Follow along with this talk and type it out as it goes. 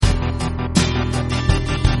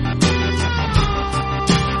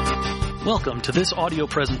Welcome to this audio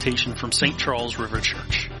presentation from St. Charles River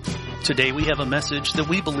Church. Today we have a message that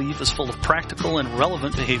we believe is full of practical and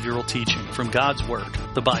relevant behavioral teaching from God's Word,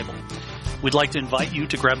 the Bible. We'd like to invite you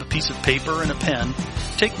to grab a piece of paper and a pen.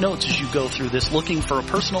 Take notes as you go through this, looking for a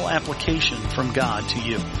personal application from God to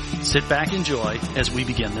you. Sit back, enjoy as we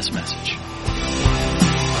begin this message.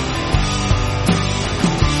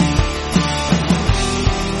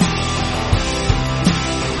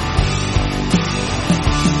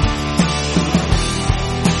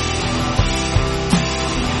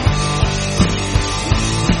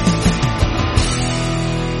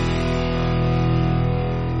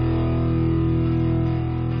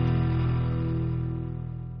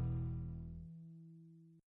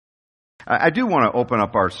 I do want to open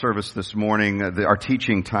up our service this morning, our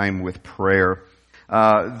teaching time, with prayer.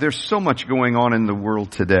 There's so much going on in the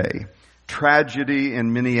world today. Tragedy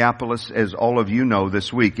in Minneapolis, as all of you know,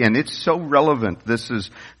 this week, and it's so relevant. This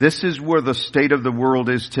is where the state of the world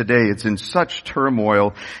is today. It's in such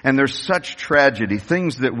turmoil, and there's such tragedy.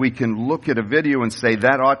 Things that we can look at a video and say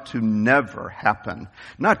that ought to never happen.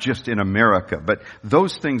 Not just in America, but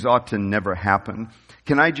those things ought to never happen.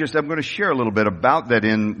 I'm going to share a little bit about that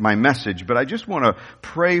in my message, but I just want to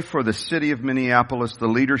pray for the city of Minneapolis, the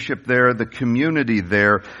leadership there, the community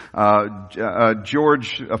there,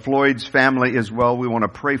 George Floyd's family as well. We want to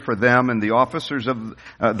pray for them and the officers of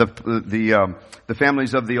the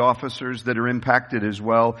families of the officers that are impacted as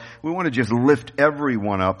well. We want to just lift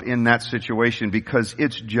everyone up in that situation because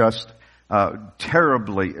it's just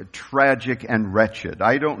terribly tragic and wretched.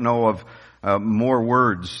 I don't know of more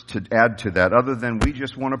words to add to that other than we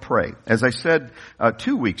just want to pray. As I said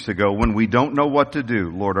 2 weeks ago, when we don't know what to do,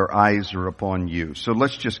 Lord, our eyes are upon you. So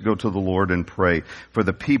let's just go to the Lord and pray for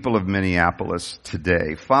the people of Minneapolis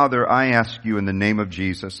today. Father, I ask you in the name of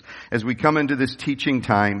Jesus, as we come into this teaching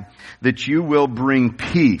time, that you will bring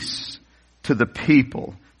peace to the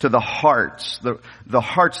people, to the hearts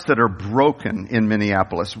that are broken in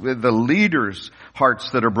Minneapolis, with the leaders' hearts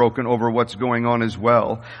that are broken over what's going on as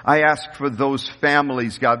well. I ask for those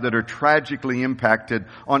families, God, that are tragically impacted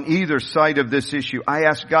on either side of this issue. I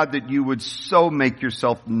ask, God, that you would so make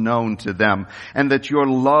yourself known to them and that your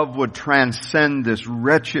love would transcend this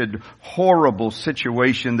wretched, horrible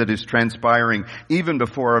situation that is transpiring even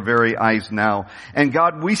before our very eyes now. And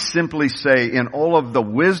God, we simply say, in all of the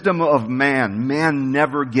wisdom of man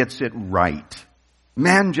never gets it right.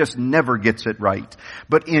 Man just never gets it right.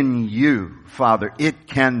 But in you, Father, it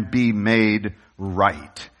can be made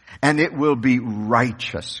right. And it will be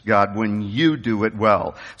righteous, God, when you do it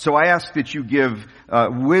well. So I ask that you give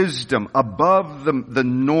wisdom above the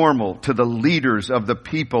normal to the leaders of the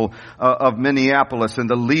people of Minneapolis and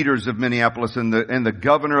the leaders of Minneapolis and the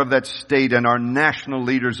governor of that state and our national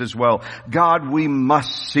leaders as well. God, we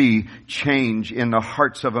must see change in the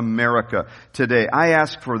hearts of America today. I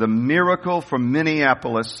ask for the miracle from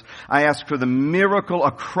Minneapolis. I ask for the miracle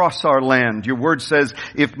across our land. Your word says,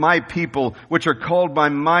 if my people, which are called by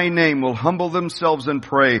my name, will humble themselves and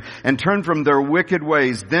pray and turn from their wicked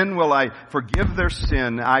ways, then will I forgive their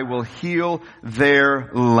sin. I will heal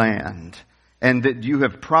their land. And that you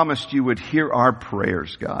have promised you would hear our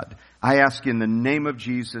prayers, God. I ask in the name of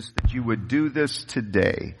Jesus that you would do this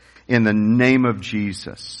today. In the name of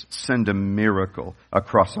Jesus, send a miracle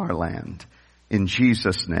across our land. In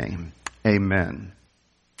Jesus' name, amen.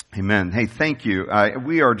 Amen. Hey, thank you.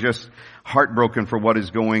 We are just heartbroken for what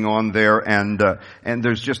is going on there, and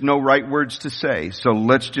there's just no right words to say. So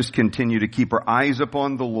let's just continue to keep our eyes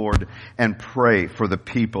upon the Lord and pray for the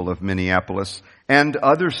people of Minneapolis and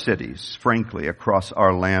other cities, frankly, across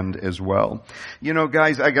our land as well. You know,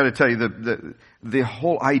 guys, I got to tell you, the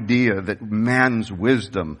whole idea that man's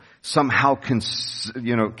wisdom somehow can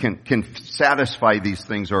satisfy these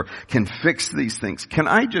things or can fix these things. Can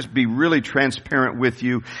I just be really transparent with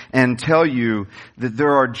you and tell you that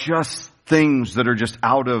there are just things that are just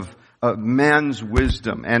out of man's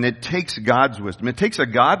wisdom, and it takes God's wisdom. It takes a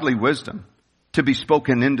godly wisdom to be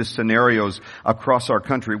spoken into scenarios across our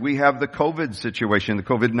country. We have the COVID situation, the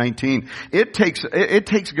COVID-19. It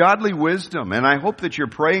takes godly wisdom, and I hope that you're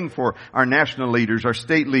praying for our national leaders, our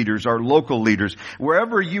state leaders, our local leaders.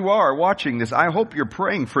 Wherever you are watching this, I hope you're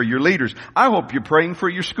praying for your leaders. I hope you're praying for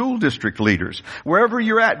your school district leaders. Wherever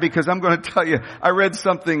you're at, because I'm going to tell you, I read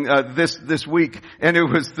something this week, and it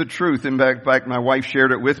was the truth. In fact, my wife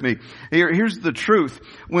shared it with me. Here's the truth.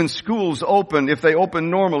 When schools open, if they open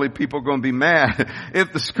normally, people are going to be mad. mad.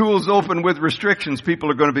 If the school's open with restrictions, people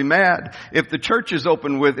are going to be mad. If the church is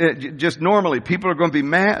open with it just normally, people are going to be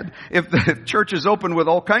mad. If the church is open with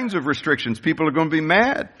all kinds of restrictions, people are going to be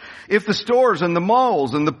mad. If the stores and the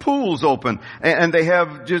malls and the pools open and they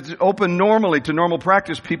have just open normally to normal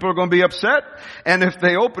practice, people are going to be upset. And if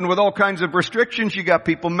they open with all kinds of restrictions, you got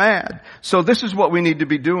people mad. So this is what we need to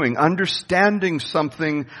be doing, understanding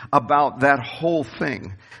something about that whole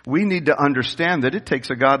thing. We need to understand that it takes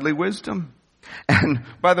a godly wisdom. And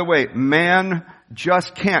by the way, man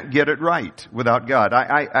just can't get it right without God.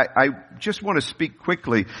 I just want to speak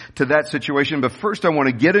quickly to that situation, but first I want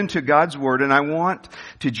to get into God's Word, and I want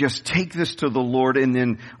to just take this to the Lord, and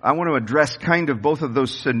then I want to address kind of both of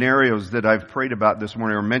those scenarios that I've prayed about this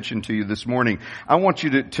morning or mentioned to you this morning. I want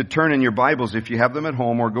you to turn in your Bibles, if you have them at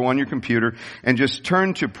home, or go on your computer, and just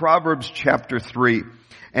turn to Proverbs chapter 3.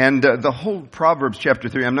 And the whole Proverbs chapter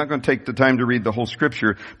 3, I'm not going to take the time to read the whole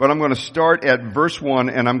scripture, but I'm going to start at verse 1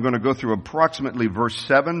 and I'm going to go through approximately verse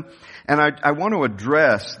 7. And I want to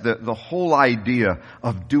address the whole idea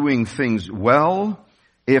of doing things well,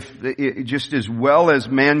 just as well as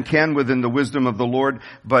man can within the wisdom of the Lord,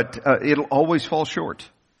 but it'll always fall short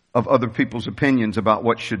of other people's opinions about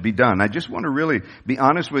what should be done. I just want to really be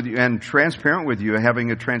honest with you and transparent with you,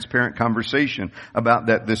 having a transparent conversation about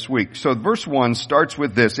that this week. So verse 1 starts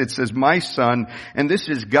with this. It says, "My son," and this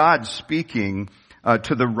is God speaking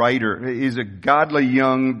to the writer. He's a godly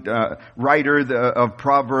young writer of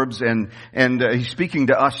Proverbs, and he's speaking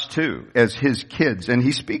to us too as his kids. And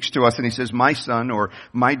he speaks to us and he says, "My son," or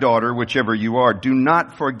 "My daughter," whichever you are, "do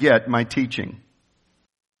not forget my teaching."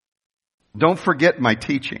 Don't forget my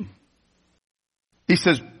teaching. He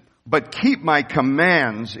says, "But keep my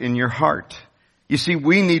commands in your heart." You see,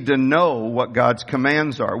 we need to know what God's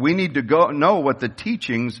commands are. We need to know what the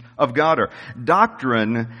teachings of God are.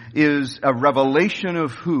 Doctrine is a revelation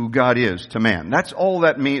of who God is to man. That's all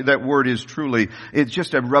that word is truly. It's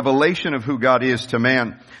just a revelation of who God is to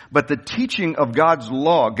man. But the teaching of God's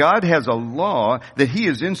law, God has a law that He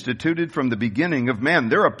has instituted from the beginning of man.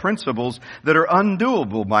 There are principles that are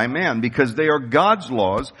undoable by man because they are God's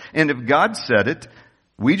laws. And if God said it,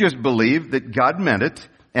 we just believe that God meant it.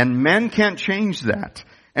 And man can't change that.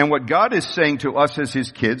 And what God is saying to us as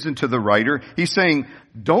His kids and to the writer, He's saying,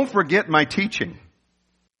 don't forget my teaching.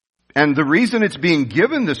 And the reason it's being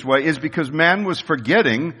given this way is because man was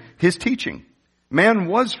forgetting His teaching. Man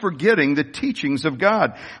was forgetting the teachings of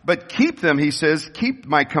God. But keep them, he says, keep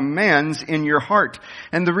my commands in your heart.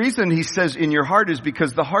 And the reason he says in your heart is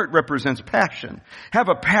because the heart represents passion. Have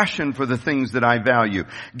a passion for the things that I value.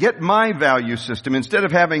 Get my value system. Instead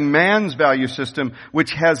of having man's value system,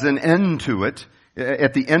 which has an end to it,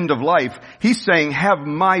 at the end of life, he's saying, have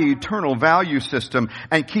my eternal value system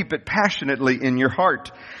and keep it passionately in your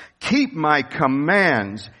heart. Keep my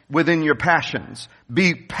commands within your passions.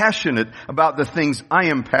 Be passionate about the things I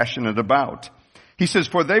am passionate about. He says,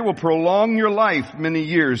 for they will prolong your life many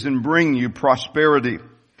years and bring you prosperity.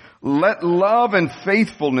 Let love and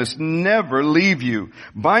faithfulness never leave you.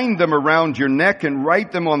 Bind them around your neck and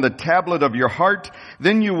write them on the tablet of your heart.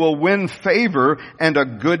 Then you will win favor and a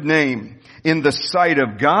good name in the sight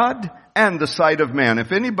of God and the sight of man.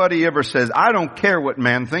 If anybody ever says, I don't care what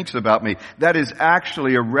man thinks about me, that is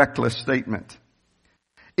actually a reckless statement.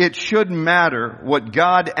 It should matter what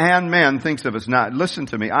God and man thinks of us. Now, listen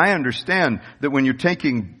to me. I understand that when you're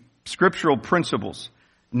taking scriptural principles,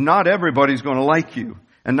 not everybody's going to like you.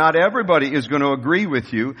 And not everybody is going to agree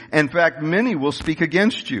with you. In fact, many will speak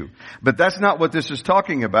against you. But that's not what this is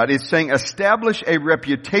talking about. It's saying establish a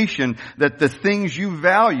reputation that the things you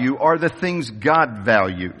value are the things God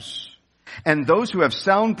values. And those who have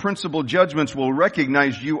sound principle judgments will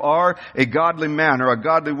recognize you are a godly man or a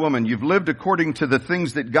godly woman. You've lived according to the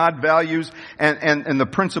things that God values and the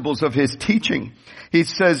principles of His teaching. He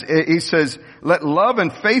says, let love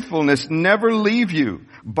and faithfulness never leave you.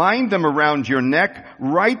 Bind them around your neck.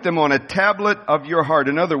 Write them on a tablet of your heart.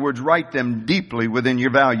 In other words, write them deeply within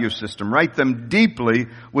your value system. Write them deeply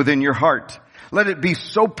within your heart. Let it be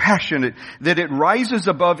so passionate that it rises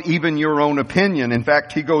above even your own opinion. In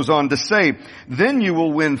fact, he goes on to say, then you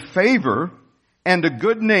will win favor and a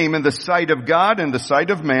good name in the sight of God and the sight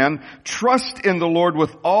of man. Trust in the Lord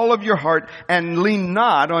with all of your heart and lean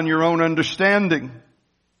not on your own understanding.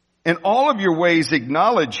 In all of your ways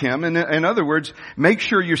acknowledge Him. In other words, make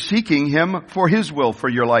sure you're seeking Him for His will for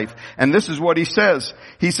your life. And this is what He says.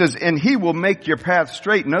 He says, and He will make your path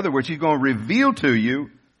straight. In other words, He's going to reveal to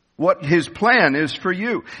you what His plan is for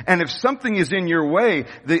you. And if something is in your way,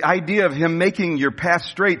 the idea of Him making your path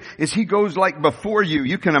straight is He goes like before you.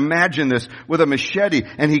 You can imagine this with a machete,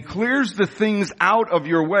 and He clears the things out of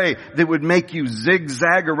your way that would make you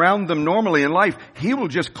zigzag around them normally in life. He will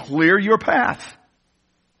just clear your path.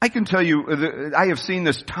 I can tell you, I have seen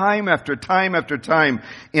this time after time after time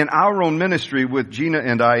in our own ministry with Gina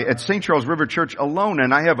and I at St. Charles River Church alone,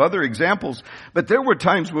 and I have other examples. But there were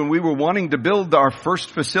times when we were wanting to build our first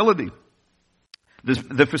facility.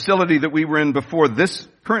 The facility that we were in before this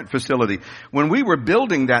current facility. When we were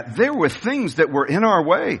building that, there were things that were in our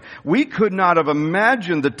way. We could not have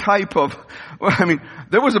imagined the type of,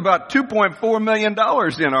 there was about $2.4 million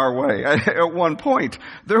in our way at one point.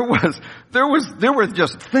 There were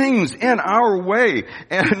just things in our way.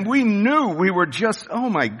 And we knew we were just, oh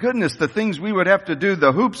my goodness, the things we would have to do,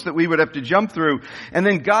 the hoops that we would have to jump through. And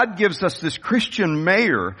then God gives us this Christian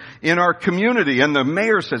mayor in our community. And the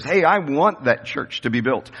mayor says, hey, I want that church to be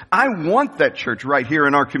built. I want that church right here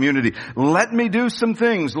in our community. Let me do some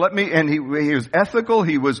things. And he was ethical.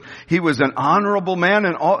 He was an honorable man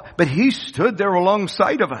and all, but he stood there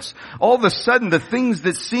alongside of us. All of a sudden, the things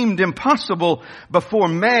that seemed impossible before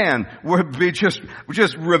man were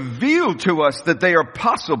just revealed to us that they are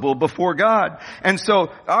possible before God. And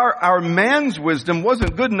so our man's wisdom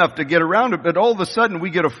wasn't good enough to get around it, but all of a sudden we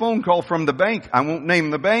get a phone call from the bank. I won't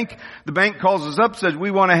name the bank. The bank calls us up, says,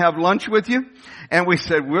 we want to have lunch with you. And we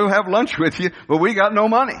said, we'll have lunch with you, but we got no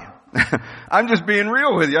money. I'm just being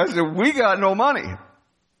real with you. I said, we got no money.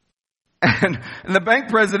 And the bank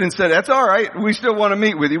president said, that's all right. We still want to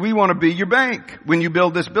meet with you. We want to be your bank when you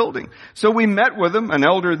build this building. So we met with him. An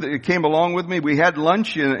elder that came along with me. We had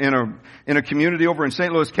lunch in a community over in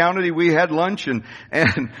St. Louis County. We had lunch and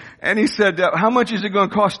he said, how much is it going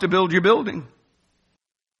to cost to build your building?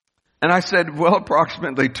 And I said, well,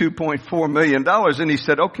 approximately $2.4 million. And he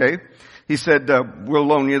said, okay. He said, we'll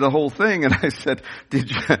loan you the whole thing. And I said, did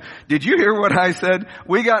you hear what I said?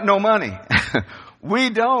 We got no money.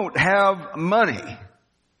 We don't have money.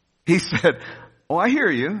 He said, oh, I hear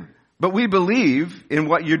you, but we believe in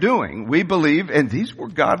what you're doing. We believe, and these were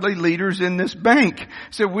godly leaders in this bank.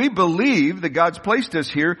 So we believe that God's placed us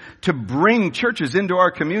here to bring churches into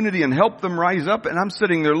our community and help them rise up. And I'm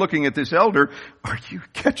sitting there looking at this elder. Are you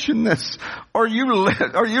catching this? Are you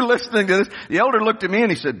listening to this? The elder looked at me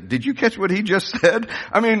and he said, did you catch what he just said?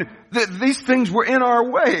 These things were in our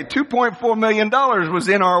way. $2.4 million was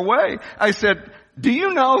in our way. I said, do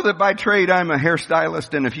you know that by trade I'm a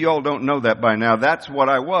hairstylist? And if you all don't know that by now, that's what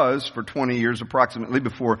I was for 20 years approximately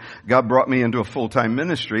before God brought me into a full-time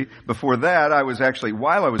ministry. Before that,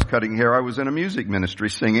 while I was cutting hair, I was in a music ministry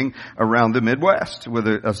singing around the Midwest with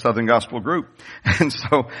a Southern gospel group. And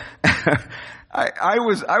so I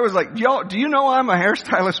was like, yo, do you know I'm a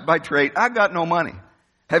hairstylist by trade? I got no money.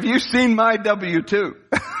 Have you seen my W-2?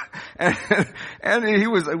 And he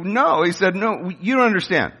was like, no. He said, no, you don't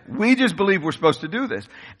understand. We just believe we're supposed to do this.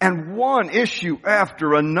 And one issue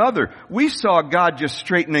after another, we saw God just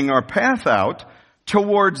straightening our path out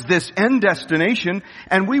towards this end destination.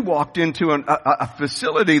 And we walked into a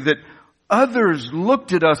facility that others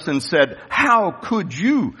looked at us and said, how could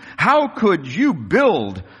you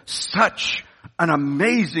build such an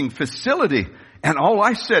amazing facility? And all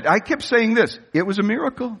I said, I kept saying this, it was a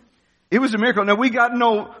miracle. It was a miracle. Now we got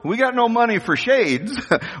no money for shades.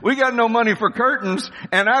 We got no money for curtains,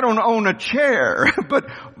 and I don't own a chair. But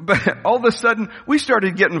all of a sudden we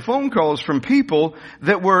started getting phone calls from people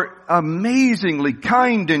that were amazingly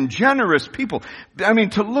kind and generous people.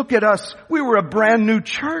 To look at us, we were a brand new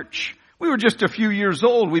church. We were just a few years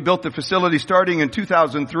old. We built the facility starting in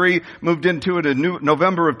 2003, moved into it in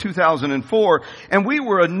November of 2004, and we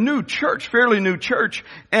were a new church, fairly new church,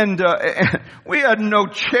 and we had no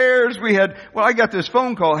chairs. I got this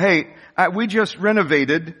phone call, hey, we just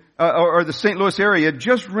renovated, or the St. Louis area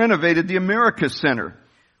just renovated the Americas Center.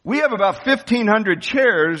 We have about 1,500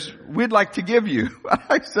 chairs we'd like to give you.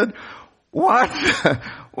 I said, what?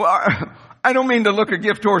 Well, I don't mean to look a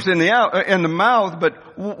gift horse in the mouth,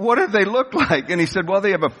 but what do they look like? And he said, well,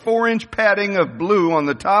 they have a 4-inch padding of blue on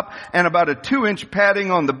the top and about a 2-inch padding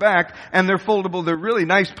on the back, and they're foldable. They're really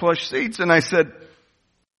nice plush seats. And I said,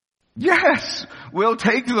 yes, we'll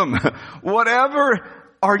take them. Whatever.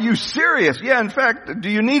 Are you serious? Yeah, in fact, do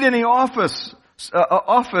you need any office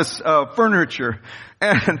furniture?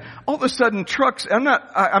 And all of a sudden trucks, I'm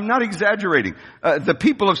not exaggerating. The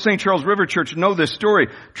people of St. Charles River Church know this story.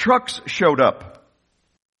 Trucks showed up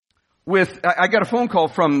I got a phone call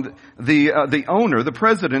from the owner, the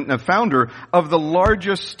president and the founder of the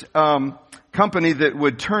largest, company that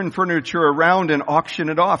would turn furniture around and auction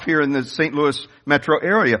it off here in the St. Louis metro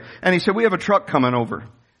area. And he said, we have a truck coming over.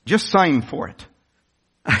 Just sign for it.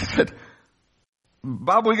 I said,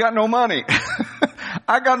 Bob, we got no money.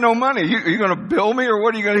 I got no money. You going to bill me or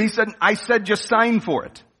what are you going to? He said, I said, just sign for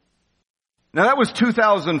it. Now that was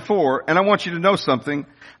 2004, and I want you to know something.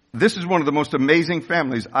 This is one of the most amazing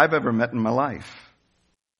families I've ever met in my life.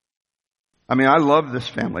 I mean, I love this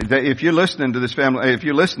family. If you're listening to this family,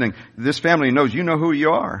 this family knows you know who you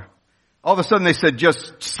are. All of a sudden they said,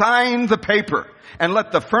 just sign the paper and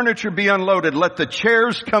let the furniture be unloaded. Let the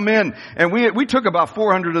chairs come in. And we took about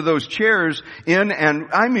 400 of those chairs in, and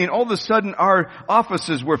I mean, all of a sudden our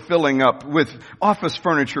offices were filling up with office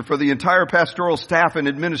furniture for the entire pastoral staff and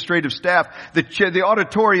administrative staff. The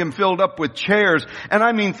auditorium filled up with chairs. And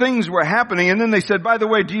I mean, things were happening. And then they said, by the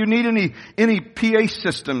way, do you need any PA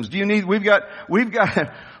systems? We've got,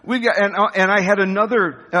 and I had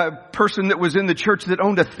another person that was in the church that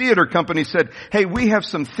owned a theater company said, hey, we have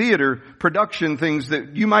some theater production things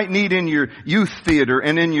that you might need in your youth theater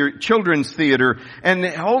and in your children's theater. And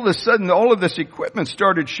all of a sudden, all of this equipment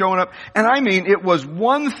started showing up. And I mean, it was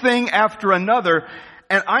one thing after another.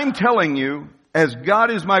 And I'm telling you, as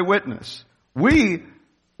God is my witness, we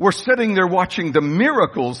were sitting there watching the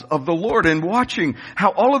miracles of the Lord and watching how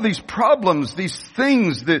all of these problems, these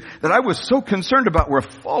things that I was so concerned about were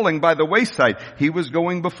falling by the wayside. He was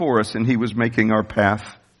going before us and He was making our path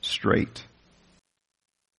straight.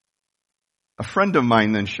 A friend of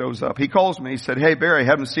mine then shows up. He calls me. He said, hey, Barry, I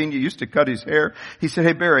haven't seen you. Used to cut his hair. He said,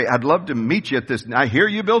 hey, Barry, I'd love to meet you at this. I hear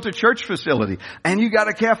you built a church facility and you got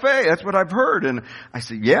a cafe. That's what I've heard. And I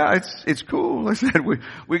said, yeah, it's cool. I said,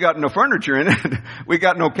 we got no furniture in it. We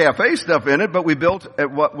got no cafe stuff in it, but we built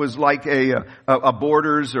at what was like a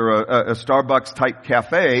Borders or a Starbucks type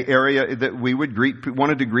cafe area that we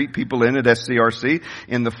wanted to greet people in at SCRC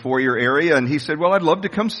in the foyer area. And he said, well, I'd love to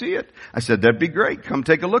come see it. I said, that'd be great. Come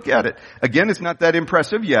take a look at it. Again, it's not that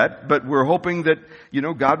impressive yet, but we're hoping that,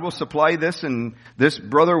 God will supply this. And this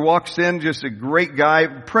brother walks in, just a great guy,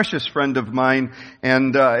 precious friend of mine,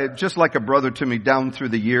 and just like a brother to me down through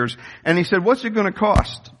the years. And he said, what's it going to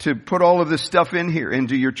cost to put all of this stuff in here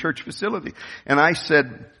into your church facility? And I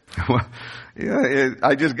said, well, yeah,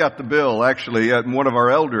 I just got the bill. Actually, one of our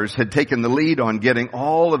elders had taken the lead on getting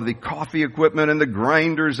all of the coffee equipment and the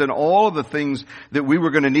grinders and all of the things that we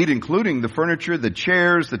were going to need, including the furniture, the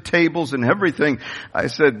chairs, the tables, and everything. I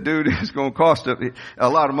said, dude, it's going to cost a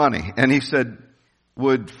lot of money. And he said,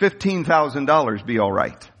 would $15,000 be all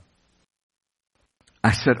right?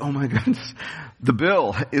 I said, oh my goodness, the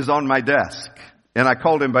bill is on my desk. And I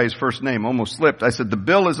called him by his first name, almost slipped. I said, the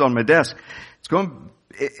bill is on my desk. It's going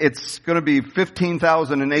to be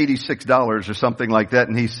 $15,086 or something like that.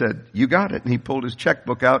 And he said, you got it. And he pulled his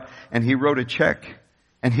checkbook out and he wrote a check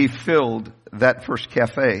and he filled that first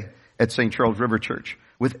cafe at St. Charles River Church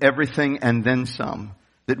with everything and then some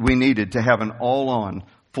that we needed to have an all-on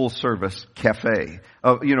full service cafe.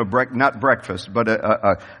 Not breakfast, but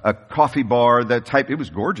a coffee bar, that type. It was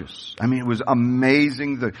gorgeous. I mean, it was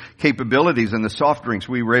amazing, the capabilities and the soft drinks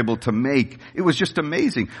we were able to make. It was just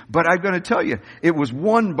amazing. But I'm going to tell you, it was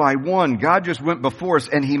one by one. God just went before us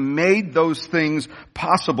and He made those things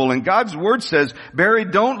possible. And God's Word says, Barry,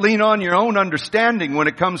 don't lean on your own understanding when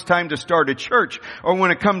it comes time to start a church or when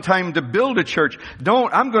it comes time to build a church.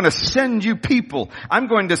 I'm going to send you people. I'm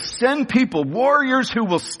going to send people, warriors who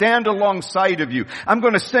will stand alongside of you. I'm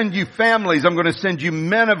going to send you families. I'm going to send you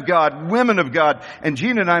men of God, women of God. And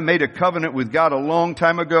Gina and I made a covenant with God a long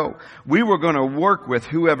time ago. We were going to work with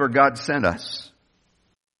whoever God sent us.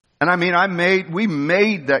 And I mean, we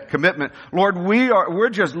made that commitment. Lord,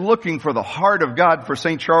 we're just looking for the heart of God for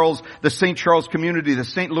St. Charles, the St. Charles community, the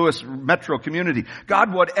St. Louis metro community.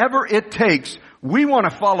 God, whatever it takes, we want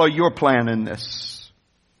to follow your plan in this.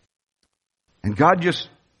 And God just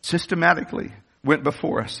systematically went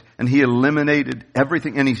before us and He eliminated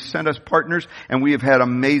everything and He sent us partners, and we have had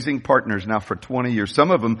amazing partners now for 20 years. Some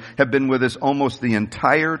of them have been with us almost the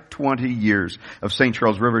entire 20 years of St.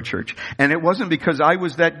 Charles River Church. And it wasn't because I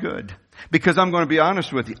was that good. Because I'm going to be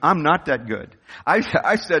honest with you, I'm not that good. I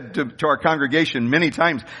said to our congregation many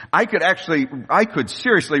times, I could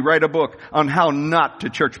seriously write a book on how not to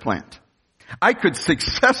church plant. I could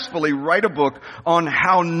successfully write a book on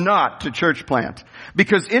how not to church plant.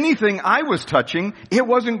 Because anything I was touching, it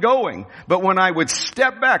wasn't going. But when I would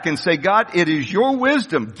step back and say, God, it is your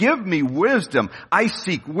wisdom. Give me wisdom. I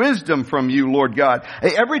seek wisdom from you, Lord God.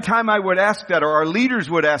 Every time I would ask that, or our leaders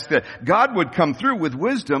would ask that, God would come through with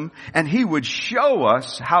wisdom and He would show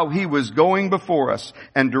us how He was going before us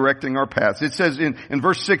and directing our paths. It says in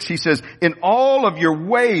verse 6, He says, in all of your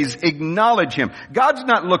ways, acknowledge Him. God's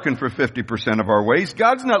not looking for 50% of our ways.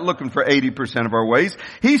 God's not looking for 80% of our ways.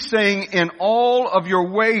 He's saying, in all of your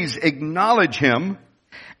ways, acknowledge Him,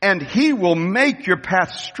 and He will make your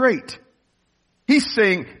path straight. He's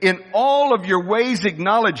saying, in all of your ways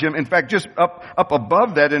acknowledge Him. In fact, just up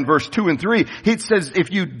above that in verse 2 and 3, He says,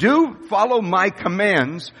 if you do follow my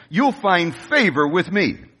commands, you'll find favor with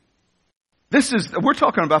me. We're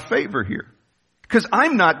talking about favor here. Because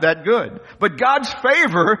I'm not that good. But God's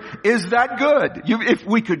favor is that good. If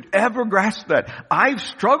we could ever grasp that. I've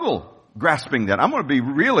struggled grasping that. I'm going to be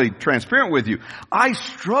really transparent with you. I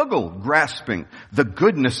struggle grasping the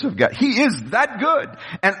goodness of God. He is that good.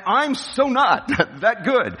 And I'm so not that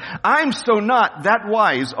good. I'm so not that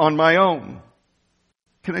wise on my own.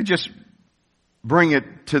 Can I just bring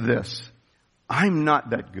it to this? I'm not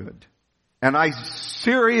that good. And I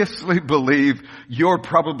seriously believe you're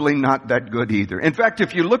probably not that good either. In fact,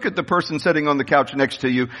 if you look at the person sitting on the couch next to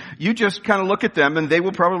you, you just kind of look at them and they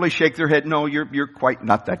will probably shake their head, no, you're quite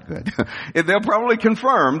not that good. They'll probably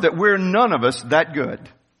confirm that we're none of us that good.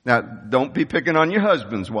 Now, don't be picking on your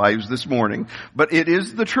husbands' wives this morning, but it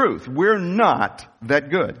is the truth. We're not that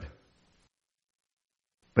good.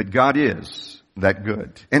 But God is that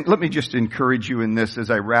good. And let me just encourage you in this as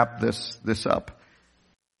I wrap this up.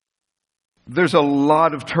 There's a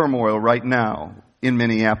lot of turmoil right now in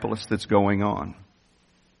Minneapolis that's going on.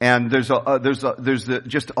 And there's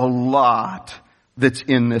just a lot that's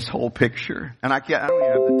in this whole picture. And I don't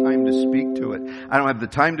even have the time to speak to it. I don't have the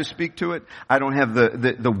time to speak to it. I don't have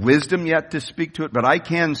the wisdom yet to speak to it. But I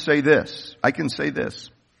can say this.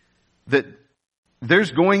 That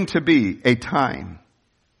there's going to be a time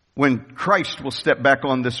when Christ will step back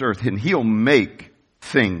on this earth and He'll make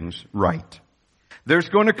things right. There's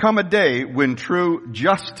going to come a day when true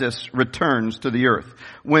justice returns to the earth.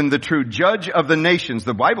 When the true judge of the nations,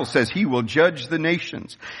 the Bible says He will judge the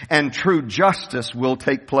nations, and true justice will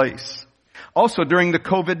take place. Also during the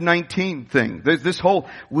COVID-19 thing, there's this whole,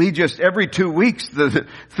 every 2 weeks, the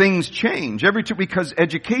things change. Because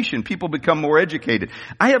education, people become more educated.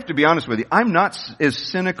 I have to be honest with you, I'm not as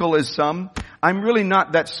cynical as some. I'm really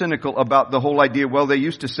not that cynical about the whole idea, well, they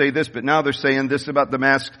used to say this, but now they're saying this about the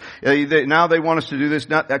masks. Now they want us to do this.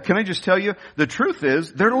 Can I just tell you, the truth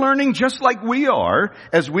is, they're learning just like we are.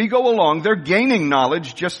 As we go along, they're gaining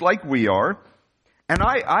knowledge just like we are. And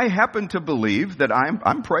I happen to believe that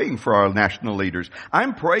I'm praying for our national leaders.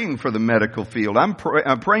 I'm praying for the medical field. I'm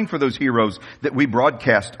praying for those heroes that we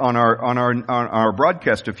broadcast on our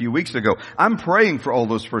broadcast a few weeks ago. I'm praying for all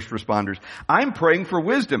those first responders. I'm praying for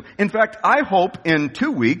wisdom. In fact, I hope in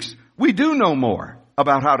 2 weeks we do know more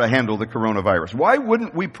about how to handle the coronavirus. Why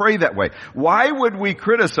wouldn't we pray that way? Why would we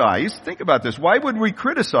criticize? Think about this. Why would we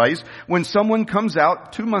criticize when someone comes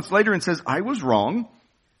out 2 months later and says, I was wrong?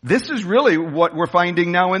 This is really what we're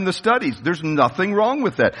finding now in the studies. There's nothing wrong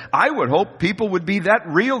with that. I would hope people would be that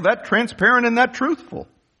real, that transparent, and that truthful.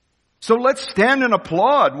 So let's stand and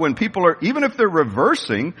applaud when people are, even if they're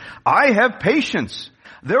reversing, I have patience.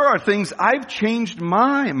 There are things I've changed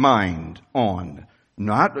my mind on.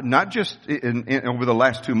 Not just over the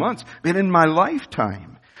last 2 months, but in my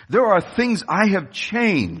lifetime. There are things I have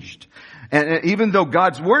changed. And even though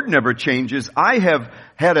God's Word never changes, I have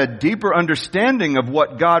had a deeper understanding of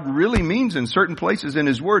what God really means in certain places in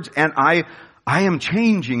His words. And I am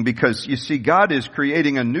changing because, you see, God is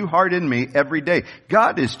creating a new heart in me every day.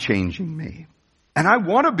 God is changing me. And I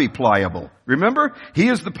want to be pliable. Remember, He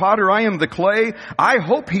is the potter, I am the clay. I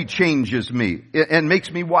hope He changes me and makes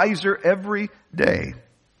me wiser every day.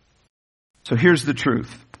 So here's the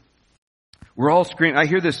truth. We're all screaming. I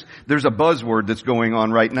hear this, there's a buzzword that's going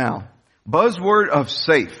on right now. Buzzword of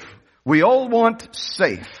safe. We all want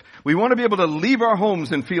safe. We want to be able to leave our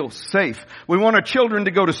homes and feel safe. We want our children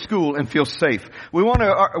to go to school and feel safe. We want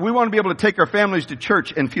to be able to take our families to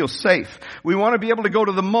church and feel safe. We want to be able to go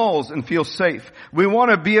to the malls and feel safe. We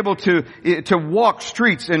want to be able to walk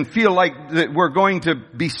streets and feel like that we're going to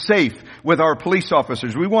be safe with our police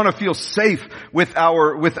officers. We want to feel safe with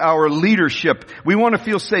our leadership. We want to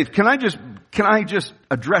feel safe. Can I just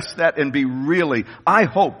address that and be really, I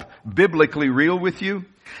hope, biblically real with you?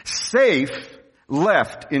 Safe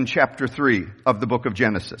left in chapter 3 of the book of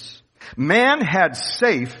Genesis. Man had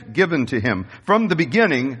safe given to him from the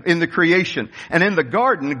beginning in the creation. And in the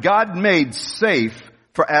garden, God made safe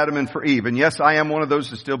for Adam and for Eve. And yes, I am one of those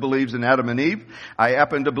who still believes in Adam and Eve. I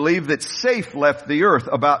happen to believe that safe left the earth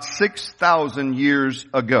about 6,000 years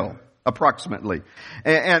ago. Approximately.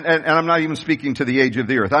 And I'm not even speaking to the age of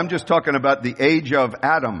the earth. I'm just talking about the age of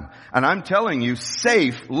Adam. And I'm telling you,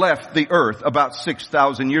 safe left the earth about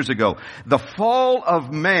 6,000 years ago. The fall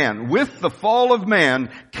of man, with the fall of man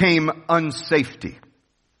came unsafety.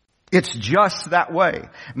 It's just that way.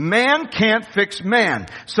 Man can't fix man.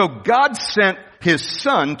 So God sent His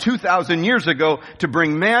Son 2,000 years ago to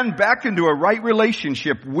bring man back into a right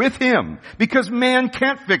relationship with Him. Because man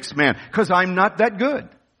can't fix man, because I'm not that good.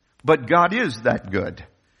 But God is that good.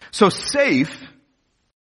 So Safe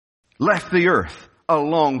left the earth a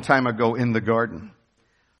long time ago in the garden.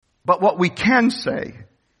 But what we can say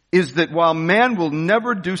is that while man will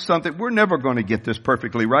never do something, we're never going to get this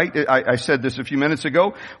perfectly right. I said this a few minutes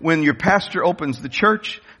ago. When your pastor opens the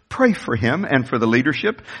church, pray for him and for the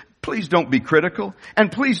leadership. Please don't be critical.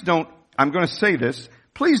 And please don't, I'm going to say this,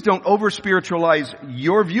 please don't over-spiritualize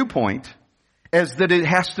your viewpoint as that it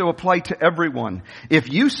has to apply to everyone.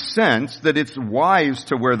 If you sense that it's wise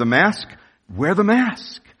to wear the mask, wear the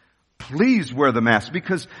mask. Please wear the mask,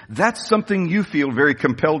 because that's something you feel very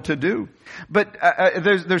compelled to do. But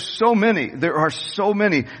there are so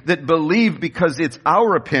many that believe because it's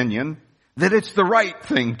our opinion that it's the right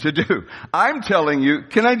thing to do. I'm telling you,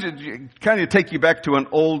 can I just kind of take you back to an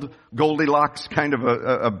old Goldilocks kind of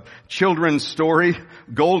a children's story?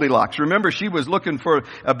 Goldilocks. Remember, she was looking for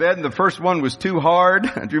a bed and the first one was too hard.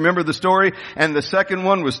 Do you remember the story? And the second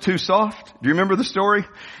one was too soft. Do you remember the story?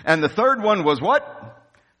 And the third one was what?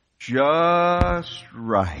 Just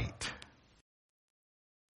right.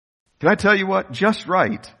 Can I tell you what? Just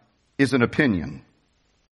right is an opinion.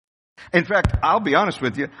 In fact, I'll be honest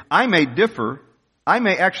with you, I may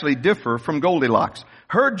actually differ from Goldilocks.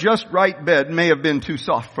 Her just right bed may have been too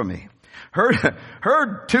soft for me.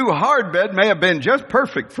 Her too hard bed may have been just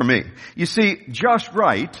perfect for me. You see, just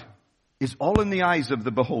right is all in the eyes of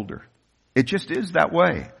the beholder. It just is that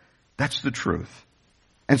way. That's the truth.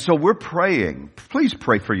 And so we're praying. Please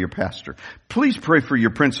pray for your pastor. Please pray for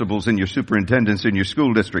your principals and your superintendents in your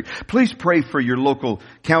school district. Please pray for your local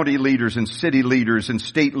county leaders and city leaders and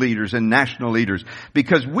state leaders and national leaders.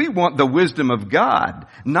 Because we want the wisdom of God,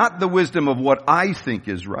 not the wisdom of what I think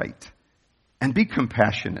is right. And be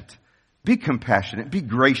compassionate. Be compassionate. Be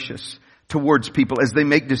gracious towards people as they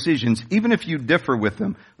make decisions. Even if you differ with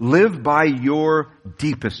them, live by your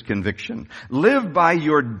deepest conviction. Live by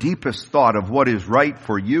your deepest thought of what is right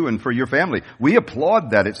for you and for your family. We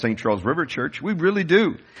applaud that at St. Charles River Church. We really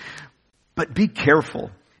do. But be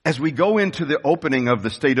careful. As we go into the opening of the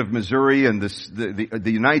state of Missouri and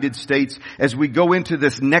the United States, as we go into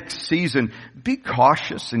this next season, be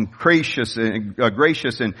cautious and gracious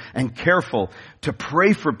and careful to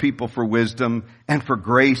pray for people for wisdom and for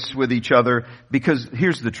grace with each other. Because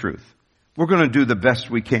here's the truth. We're going to do the best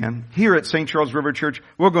we can. Here at St. Charles River Church,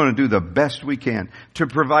 we're going to do the best we can to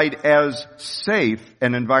provide as safe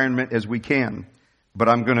an environment as we can. But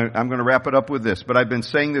I'm going to wrap it up with this. But I've been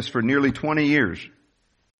saying this for nearly 20 years.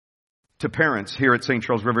 To parents here at St.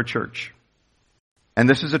 Charles River Church. And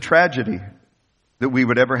this is a tragedy that we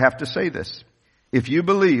would ever have to say this. If you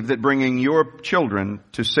believe that bringing your children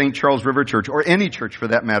to St. Charles River Church, or any church for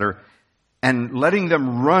that matter, and letting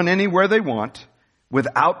them run anywhere they want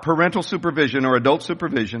without parental supervision or adult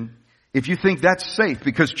supervision, if you think that's safe,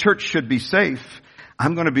 because church should be safe,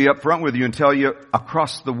 I'm going to be upfront with you and tell you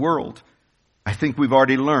across the world, I think we've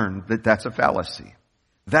already learned that that's a fallacy.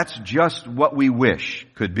 That's just what we wish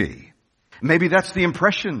could be. Maybe that's the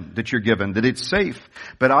impression that you're given, that it's safe.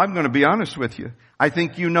 But I'm going to be honest with you. I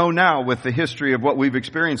think you know now, with the history of what we've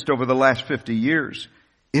experienced over the last 50 years,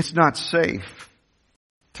 it's not safe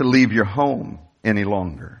to leave your home any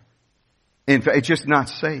longer. In fact, it's just not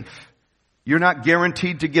safe. You're not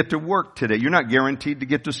guaranteed to get to work today. You're not guaranteed to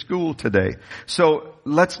get to school today. So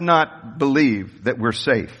let's not believe that we're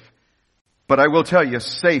safe. But I will tell you,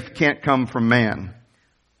 safe can't come from man.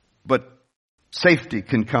 But safety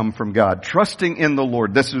can come from God. Trusting in the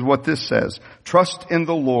Lord. This is what this says. Trust in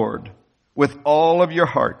the Lord with all of your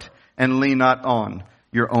heart and lean not on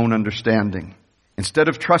your own understanding. Instead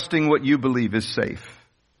of trusting what you believe is safe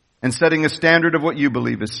and setting a standard of what you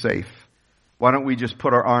believe is safe, why don't we just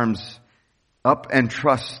put our arms up and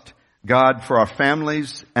trust God for our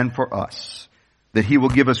families and for us, that He will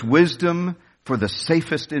give us wisdom for the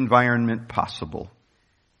safest environment possible.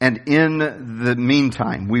 And in the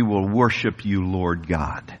meantime, we will worship you, Lord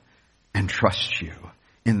God, and trust you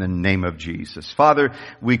in the name of Jesus. Father,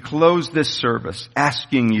 we close this service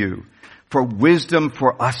asking you for wisdom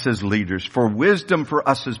for us as leaders, for wisdom for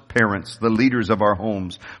us as parents, the leaders of our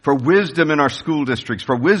homes, for wisdom in our school districts,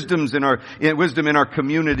 for wisdom in our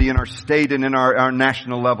community, in our state, and in our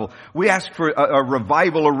national level. We ask for a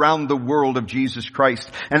revival around the world of Jesus Christ,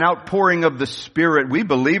 an outpouring of the Spirit. We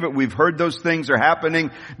believe it. We've heard those things are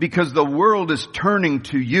happening because the world is turning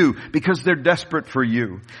to you, because they're desperate for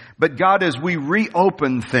you. But God, as we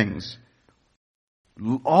reopen things,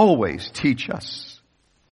 always teach us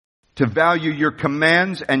to value your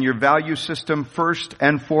commands and your value system first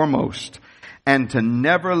and foremost, and to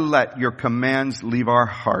never let your commands leave our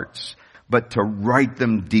hearts, but to write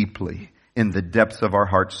them deeply in the depths of our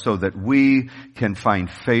hearts so that we can find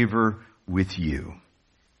favor with you.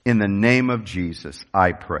 In the name of Jesus,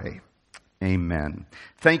 I pray. Amen.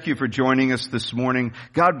 Thank you for joining us this morning.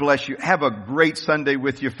 God bless you. Have a great Sunday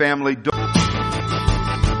with your family.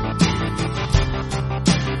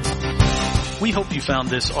 We hope you found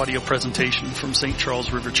this audio presentation from St.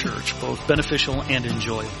 Charles River Church both beneficial and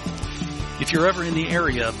enjoyable. If you're ever in the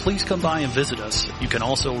area, please come by and visit us. You can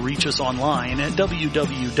also reach us online at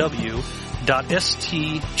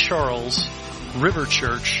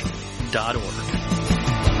www.stcharlesriverchurch.org.